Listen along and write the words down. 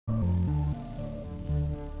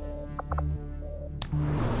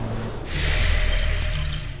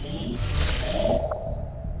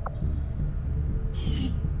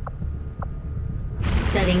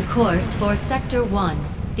Setting course for Sector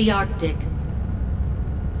 1, the Arctic.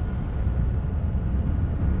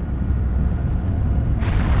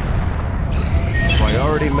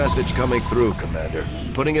 Priority message coming through, Commander.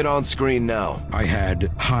 Putting it on screen now. I had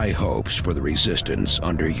high hopes for the Resistance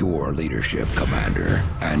under your leadership, Commander,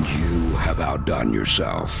 and you have outdone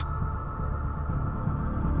yourself.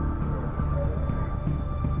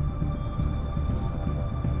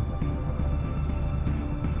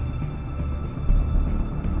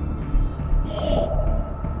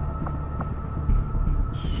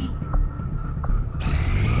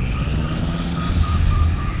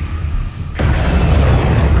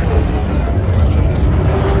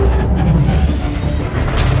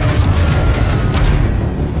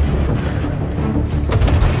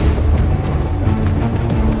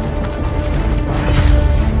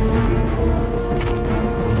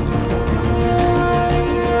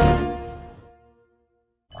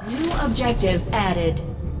 Objective added.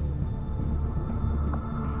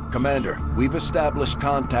 Commander, we've established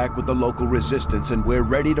contact with the local resistance and we're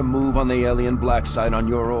ready to move on the alien black site on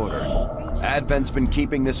your order. Advent's been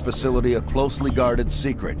keeping this facility a closely guarded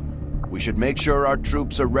secret. We should make sure our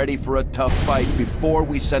troops are ready for a tough fight before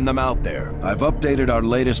we send them out there. I've updated our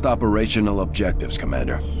latest operational objectives,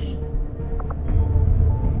 Commander.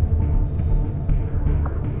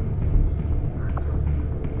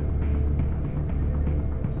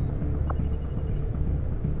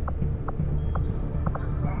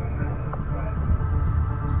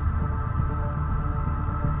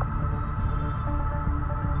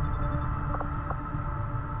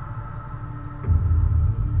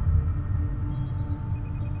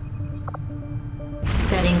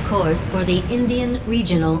 Setting course for the Indian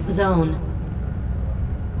Regional Zone.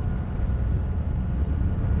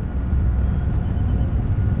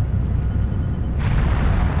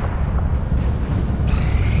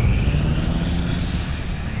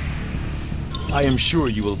 I am sure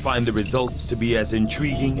you will find the results to be as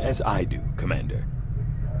intriguing as I do, Commander.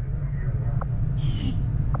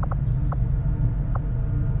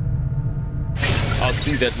 I'll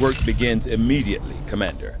see that work begins immediately,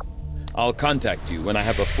 Commander. I'll contact you when I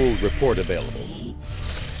have a full report available.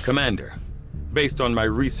 Commander, based on my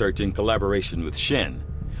research in collaboration with Shen,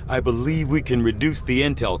 I believe we can reduce the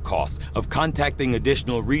intel costs of contacting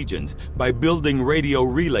additional regions by building radio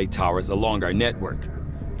relay towers along our network.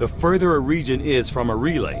 The further a region is from a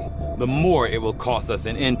relay, the more it will cost us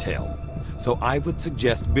in intel. So I would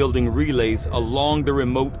suggest building relays along the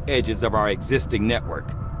remote edges of our existing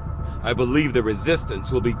network. I believe the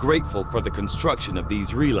Resistance will be grateful for the construction of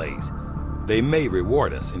these relays. They may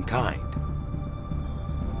reward us in kind.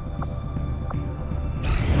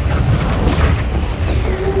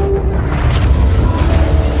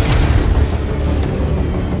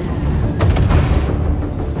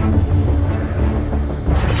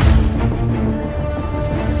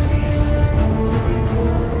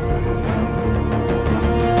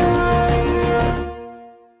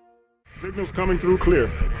 Signals coming through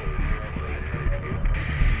clear.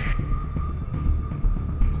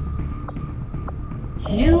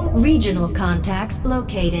 New regional contacts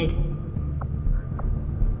located.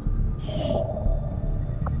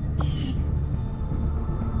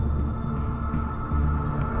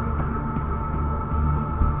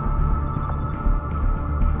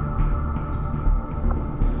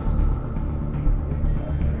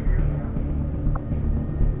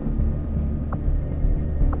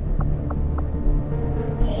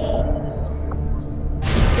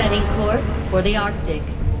 Setting course for the Arctic.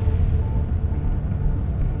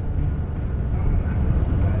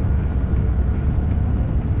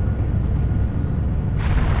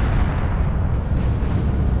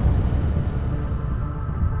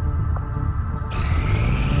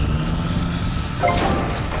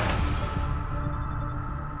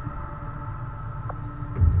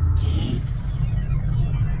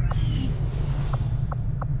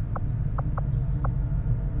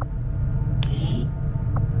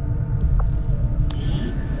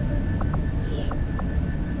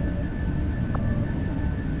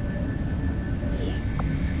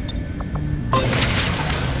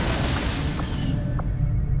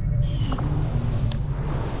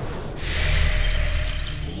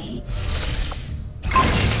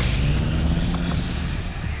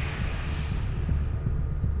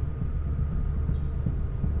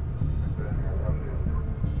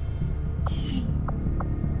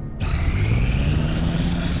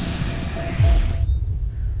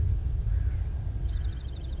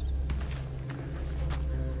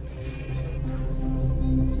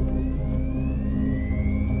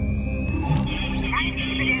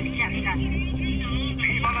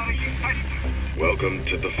 Welcome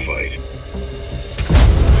to the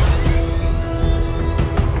fight.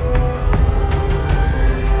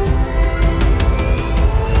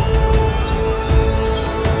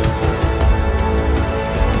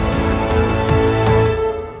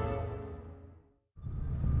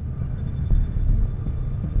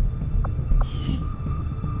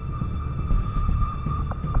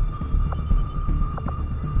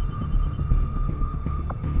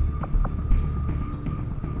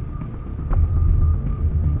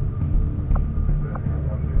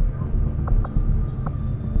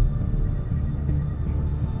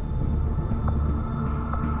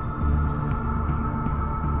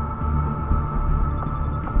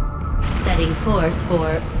 Indicating course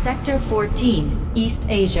for Sector 14, East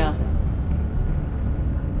Asia.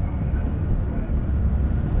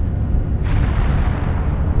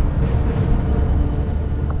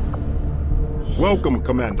 Welcome,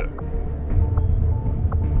 Commander.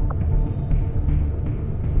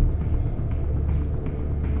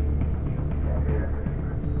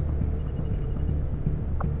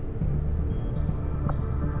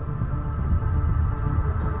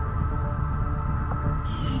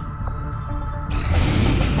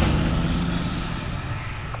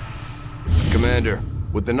 Commander,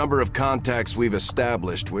 with the number of contacts we've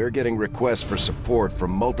established, we're getting requests for support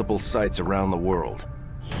from multiple sites around the world.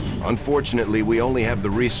 Unfortunately, we only have the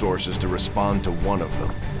resources to respond to one of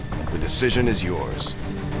them. The decision is yours.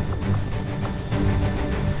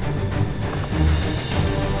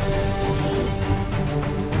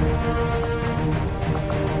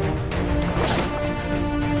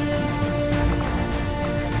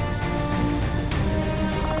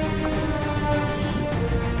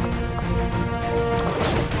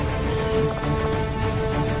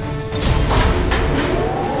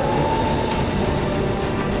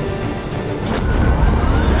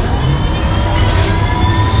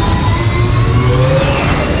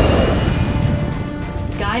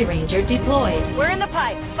 Ranger deployed. We're in the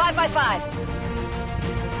pipe. 5 by 5.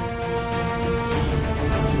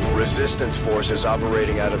 Resistance forces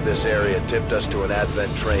operating out of this area tipped us to an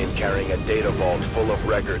Advent train carrying a data vault full of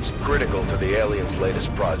records critical to the aliens'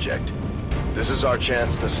 latest project. This is our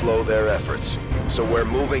chance to slow their efforts, so we're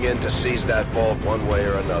moving in to seize that vault one way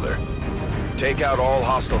or another. Take out all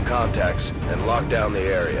hostile contacts and lock down the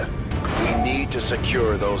area. We need to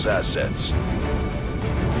secure those assets.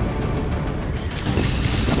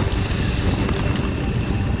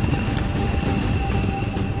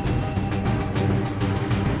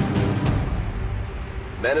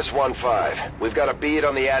 Menace 1-5, we've got a bead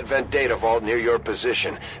on the Advent data vault near your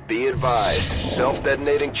position. Be advised,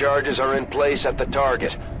 self-detonating charges are in place at the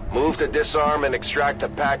target. Move to disarm and extract the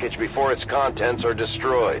package before its contents are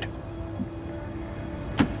destroyed.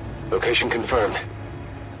 Location confirmed.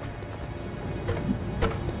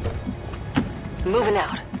 Moving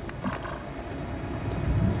out.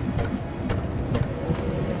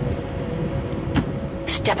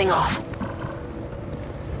 Stepping off.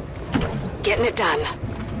 Getting it done.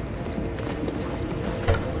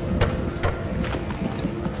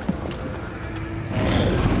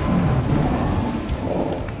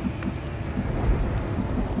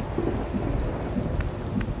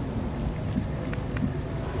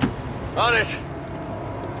 On it!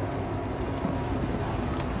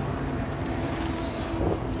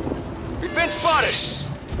 We've been spotted!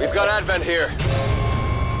 We've got Advent here.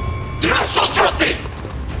 Do not shoot me!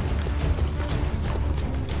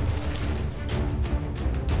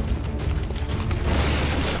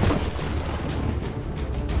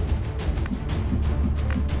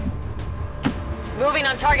 Moving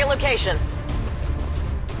on target location.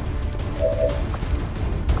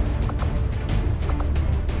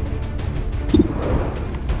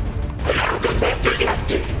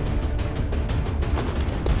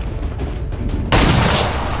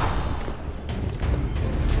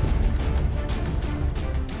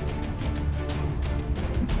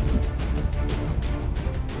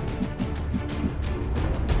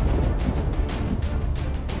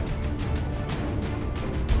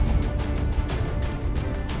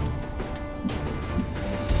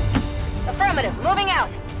 Affirmative, moving out.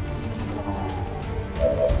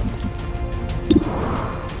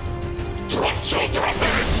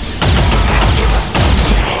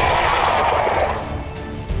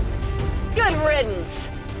 Good riddance.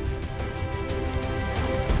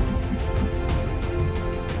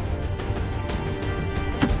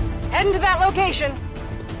 Heading to that location.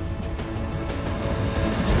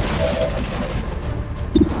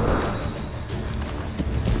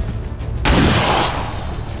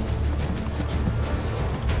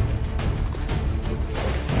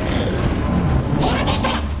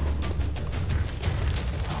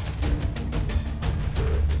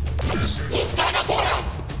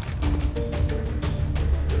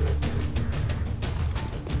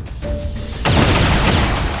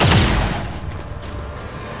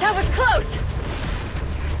 That was close!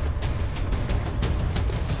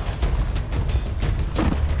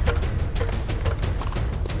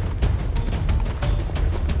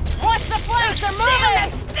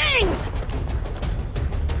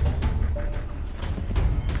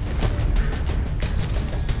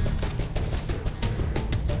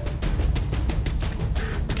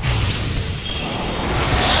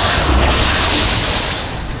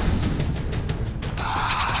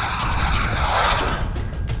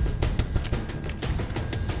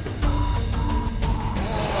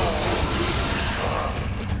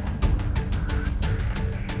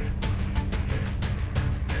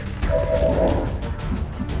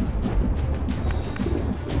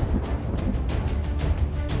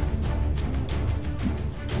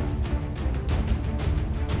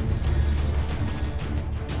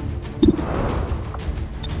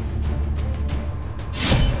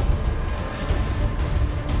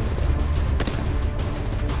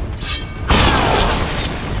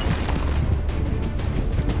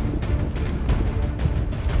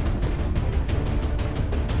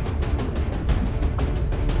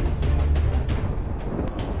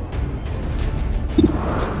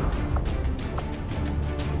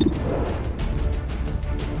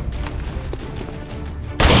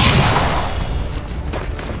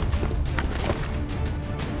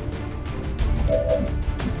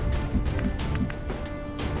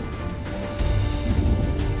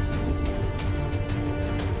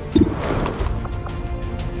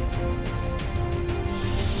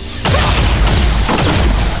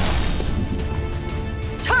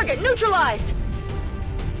 Target neutralized!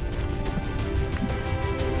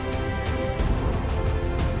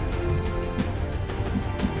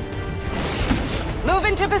 Move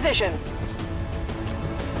into position.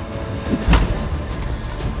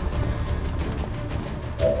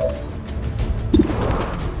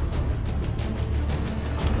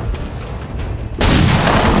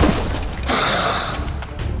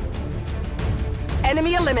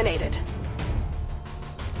 Enemy eliminated.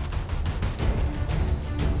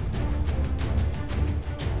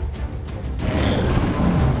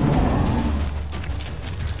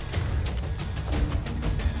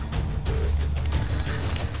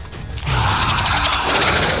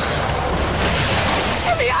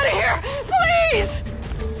 Get me out of here, please!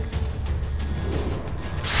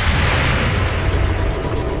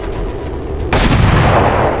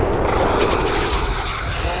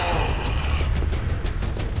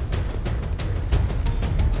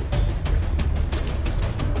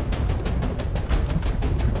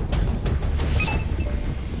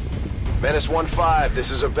 Menace 1-5,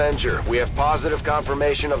 this is Avenger. We have positive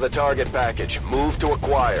confirmation of the target package. Move to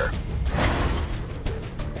acquire.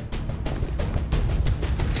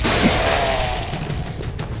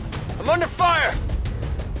 I'm under fire!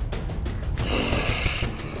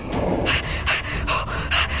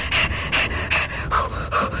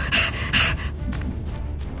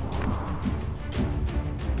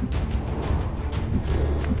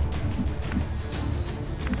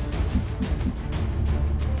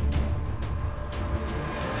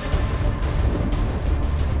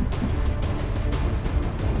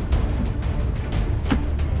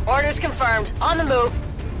 Orders confirmed. On the move.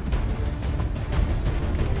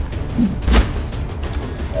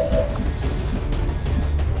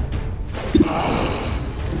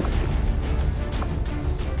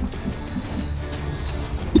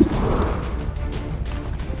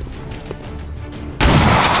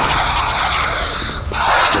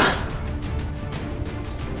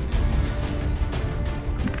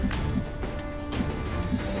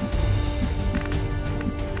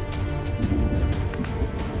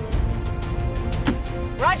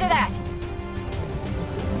 Roger that.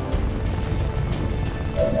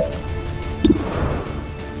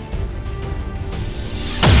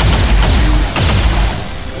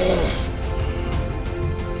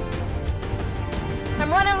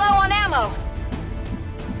 I'm running low on ammo.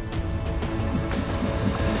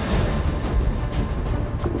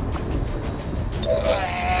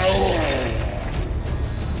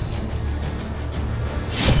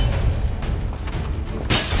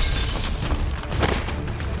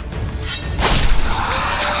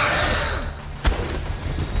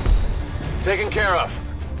 Taken care of.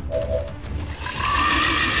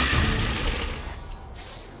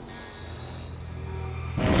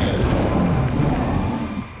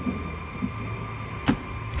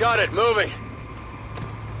 Got it, moving.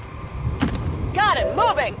 Got it,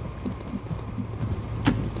 moving.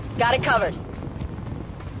 Got it covered.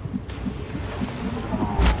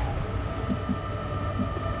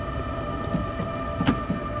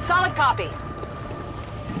 Solid copy.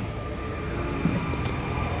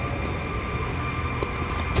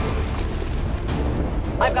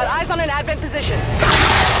 I've got eyes on an advent position.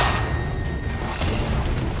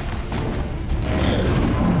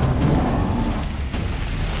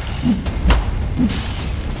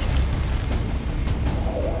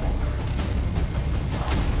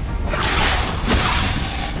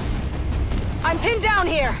 I'm pinned down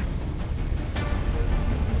here.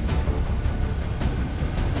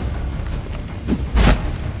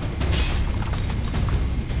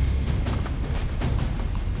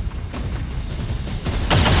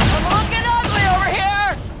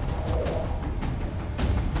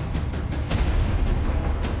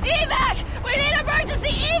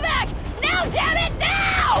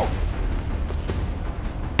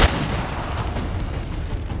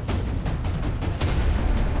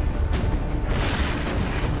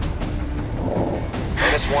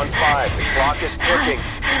 Menace 1-5, the clock is ticking.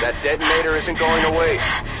 That detonator isn't going to wait.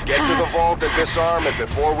 Get to the vault and disarm it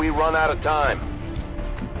before we run out of time.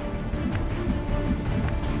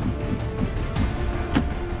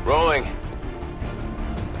 Rolling.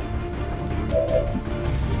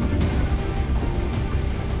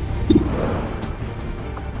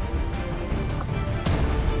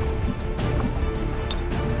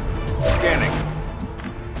 Scanning.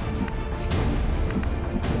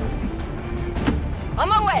 On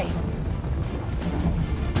my way.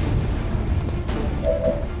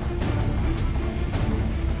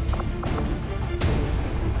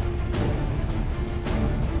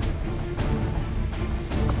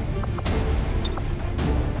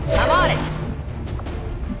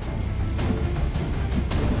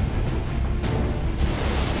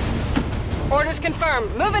 Orders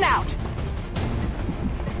confirmed. Moving out.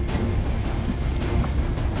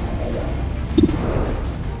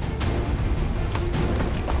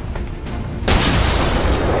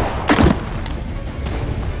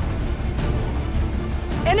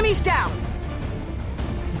 Enemies down.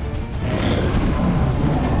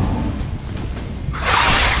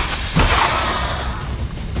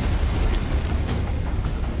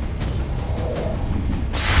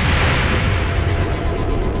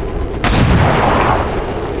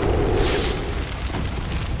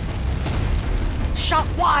 Shot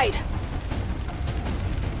wide.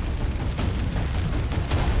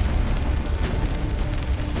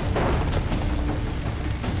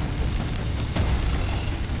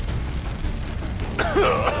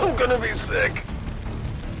 I'm gonna be sick.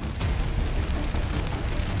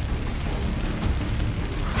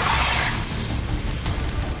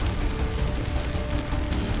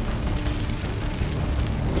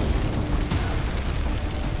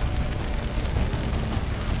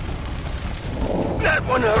 That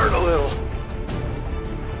one hurt a little.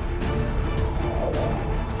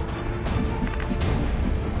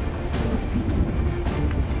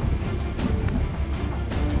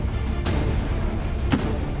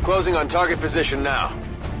 Closing on target position now.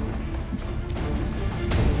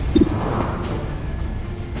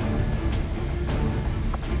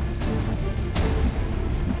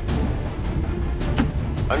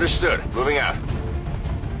 Understood. Moving out.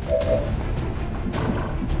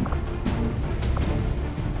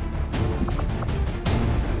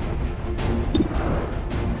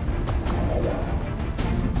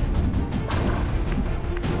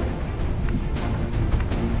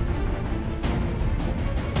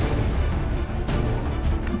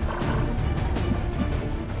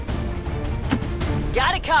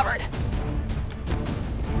 Got it covered.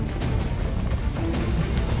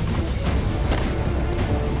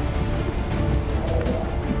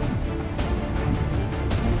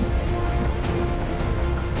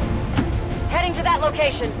 Heading to that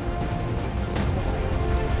location.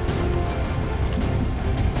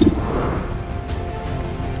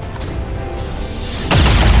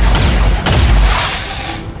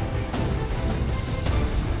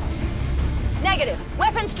 Negative.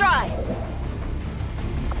 Weapons dry.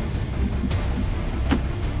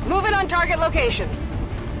 Moving on target location.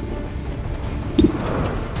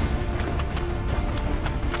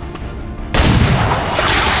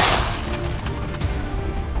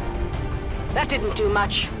 That didn't do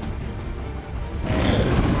much.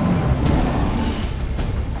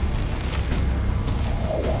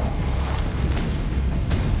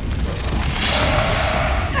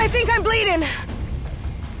 I think I'm bleeding.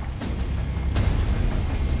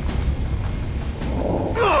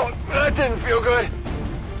 Oh, that didn't feel good.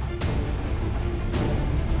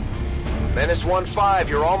 Menace 1-5,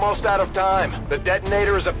 you're almost out of time. The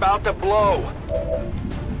detonator is about to blow.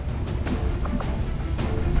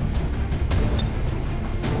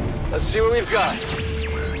 Let's see what we've got.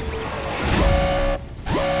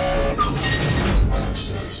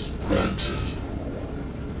 Access granted.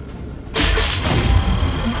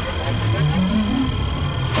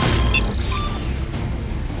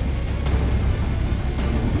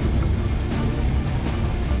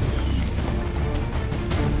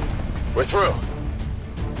 We're through.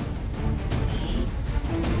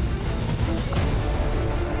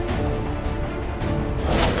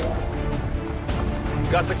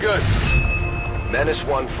 Got the goods. Menace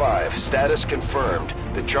 1-5, status confirmed.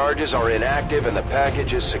 The charges are inactive and the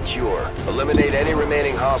package is secure. Eliminate any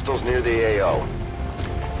remaining hostiles near the AO.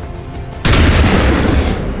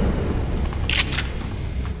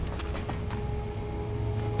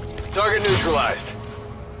 Target neutralized.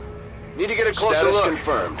 Need to get a closer look. Status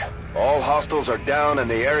confirmed. All hostiles are down and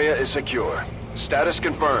the area is secure. Status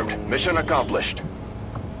confirmed. Mission accomplished.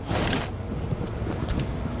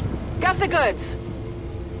 Got the goods.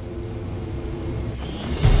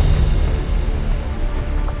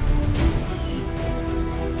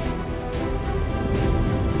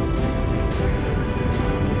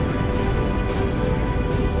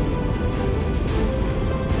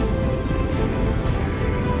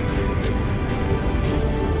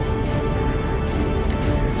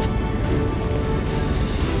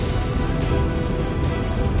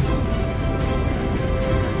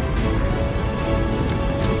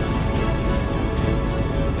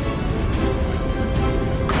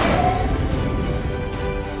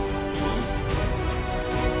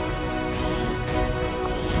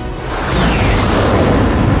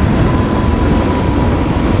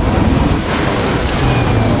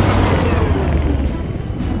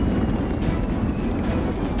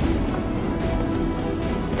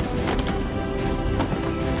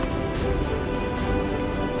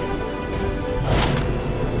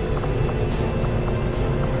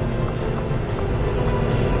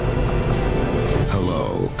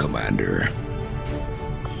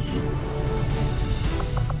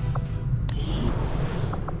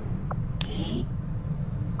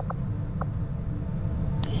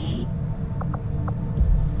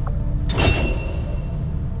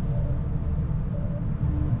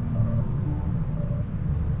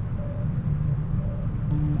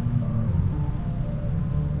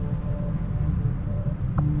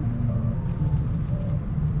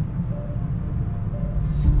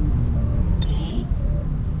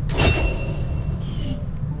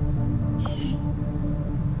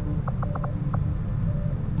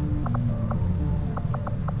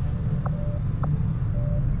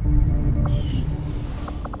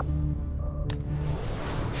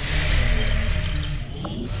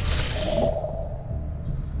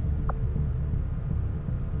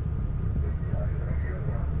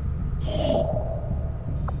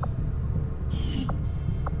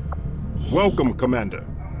 Welcome, Commander.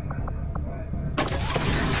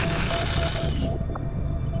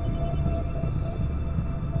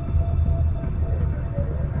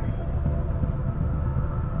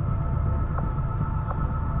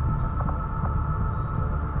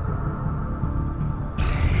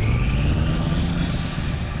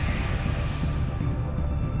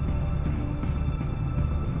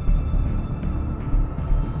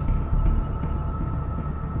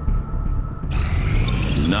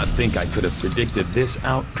 Not think I could have predicted this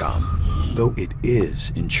outcome, though it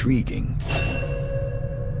is intriguing.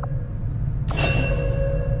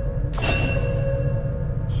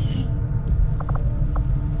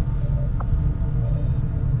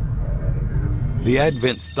 The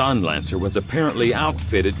Advent Stunlancer was apparently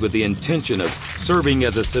outfitted with the intention of serving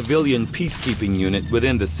as a civilian peacekeeping unit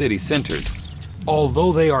within the city centers.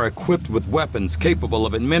 Although they are equipped with weapons capable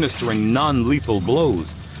of administering non-lethal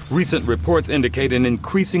blows, recent reports indicate an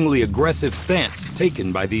increasingly aggressive stance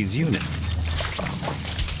taken by these units.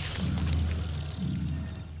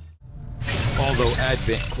 Although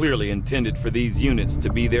Advent clearly intended for these units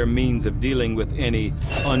to be their means of dealing with any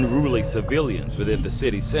unruly civilians within the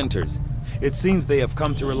city centers, it seems they have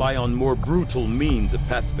come to rely on more brutal means of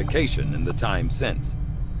pacification in the time since.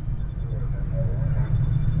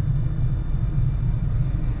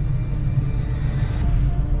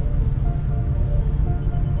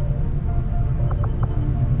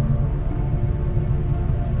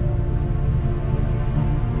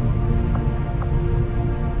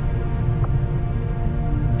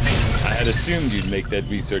 I assumed you'd make that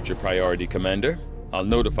research a priority, Commander. I'll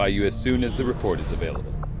notify you as soon as the report is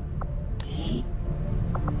available.